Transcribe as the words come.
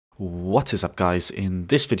What is up, guys? In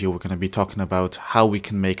this video we're going to be talking about how we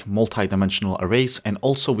can make multi-dimensional arrays, and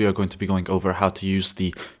also we are going to be going over how to use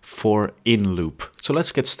the for in loop. So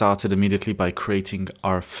let's get started immediately by creating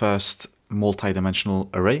our first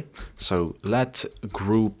multi-dimensional array. So let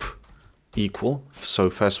group equal,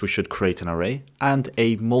 so first we should create an array, and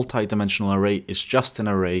a multi-dimensional array is just an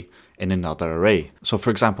array in another array. So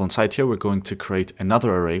for example, inside here we're going to create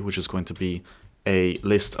another array which is going to be a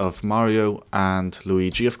list of Mario and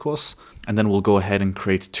Luigi, of course, and then we'll go ahead and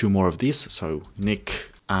create two more of these, so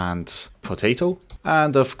Nick and Potato,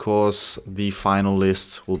 and of course the final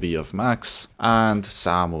list will be of Max and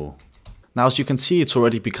Samu. Now, as you can see, it's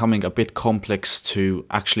already becoming a bit complex to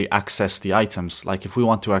actually access the items. Like if we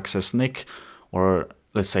want to access Nick or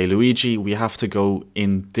let's say Luigi, we have to go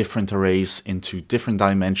in different arrays into different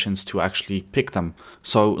dimensions to actually pick them.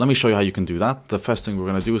 So let me show you how you can do that. The first thing we're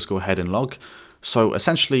going to do is go ahead and log. So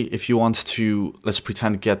essentially, if you want to, let's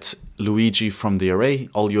pretend, get Luigi from the array,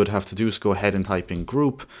 all you would have to do is go ahead and type in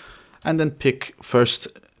group and then pick first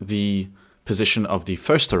the position of the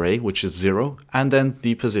first array, which is 0, and then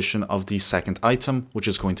the position of the second item, which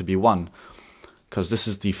is going to be 1. Because this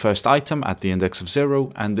is the first item at the index of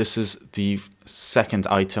 0, and this is the second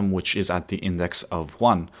item, which is at the index of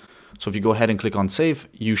 1. So if you go ahead and click on save,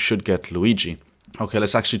 you should get Luigi. Okay,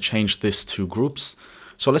 let's actually change this to groups.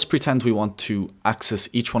 So let's pretend we want to access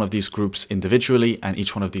each one of these groups individually and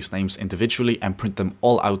each one of these names individually and print them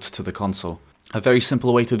all out to the console. A very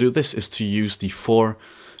simple way to do this is to use the for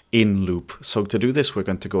in loop. So to do this, we're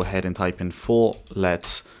going to go ahead and type in for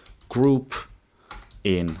let group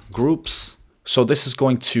in groups. So this is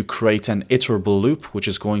going to create an iterable loop, which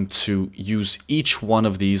is going to use each one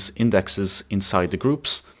of these indexes inside the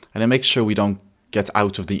groups, and then make sure we don't get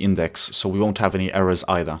out of the index, so we won't have any errors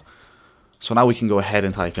either. So now we can go ahead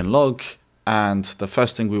and type in log, and the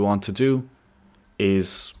first thing we want to do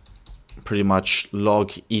is pretty much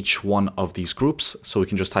log each one of these groups. So we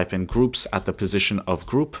can just type in groups at the position of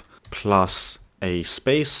group plus a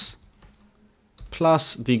space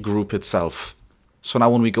plus the group itself. So now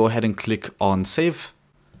when we go ahead and click on save,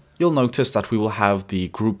 you'll notice that we will have the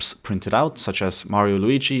groups printed out, such as Mario,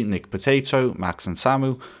 Luigi, Nick, Potato, Max and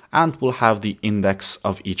Samu, and we'll have the index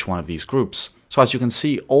of each one of these groups. So as you can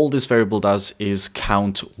see, all this variable does is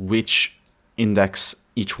count which index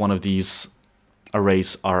each one of these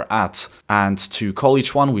arrays are at. And to call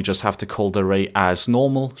each one, we just have to call the array as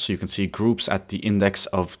normal. So you can see groups at the index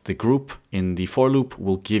of the group in the for loop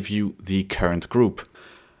will give you the current group.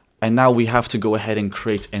 And now we have to go ahead and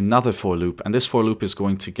create another for loop. And this for loop is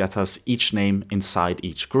going to get us each name inside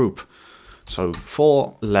each group. So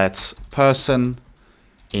for let person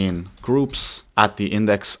in groups at the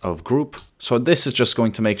index of group. So this is just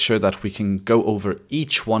going to make sure that we can go over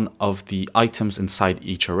each one of the items inside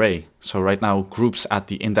each array. So right now, groups at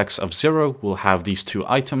the index of 0 will have these two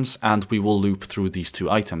items, and we will loop through these two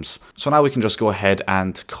items. So now we can just go ahead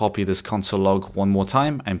and copy this console log one more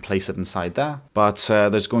time and place it inside there. But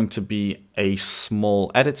there's going to be a small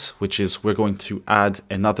edit, which is we're going to add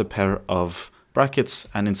another pair of brackets,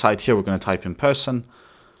 and inside here we're going to type in person,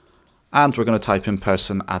 and we're going to type in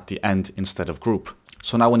person at the end instead of group.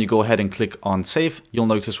 So now when you go ahead and click on save, you'll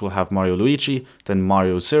notice we'll have Mario, Luigi, then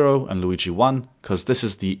Mario 0 and Luigi 1, because this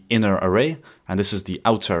is the inner array and this is the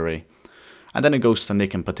outer array. And then it goes to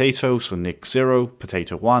Nick and Potato, so Nick 0,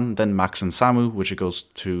 Potato 1, then Max and Samu, which it goes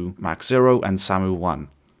to Max 0 and Samu 1.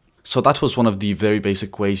 So that was one of the very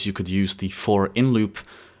basic ways you could use the for in loop.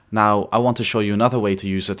 Now, I want to show you another way to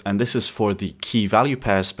use it, and this is for the key value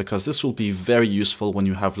pairs, because this will be very useful when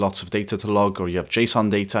you have lots of data to log or you have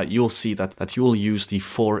JSON data. You'll see that you will use the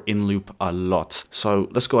for in loop a lot. So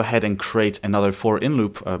let's go ahead and create another for in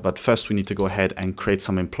loop, but first we need to go ahead and create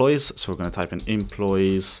some employees. So we're going to type in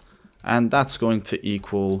employees, and that's going to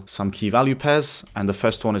equal some key value pairs. And the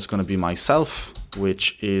first one is going to be myself,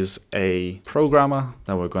 which is a programmer.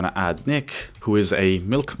 Then we're going to add Nick, who is a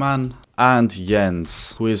milkman, and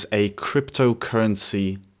Jens, who is a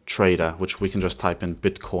cryptocurrency trader, which we can just type in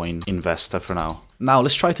Bitcoin investor for now. Now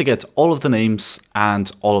let's try to get all of the names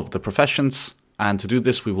and all of the professions. And to do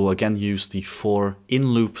this, we will again use the for in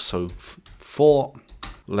loop. So for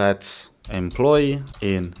let employee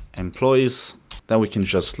in employees. Then we can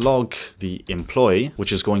just log the employee,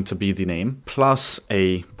 which is going to be the name, plus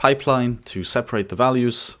a pipeline to separate the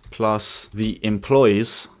values, plus the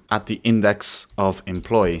employees at the index of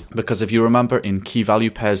employee. Because if you remember, in key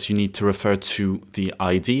value pairs, you need to refer to the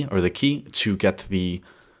ID or the key to get the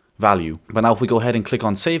value. But now if we go ahead and click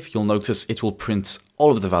on save, you'll notice it will print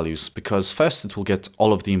all of the values, because first it will get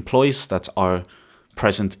all of the employees that are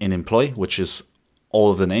present in employee, which is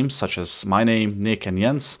all of the names, such as my name, Nick and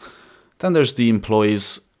Jens. Then there's the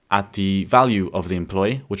employees at the value of the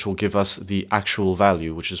employee, which will give us the actual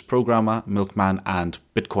value, which is programmer, milkman, and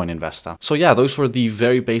Bitcoin investor. So yeah, those were the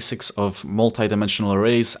very basics of multi-dimensional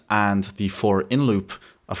arrays and the for in loop.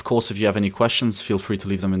 Of course, if you have any questions, feel free to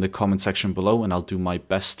leave them in the comment section below and I'll do my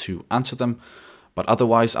best to answer them. But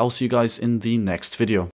otherwise, I'll see you guys in the next video.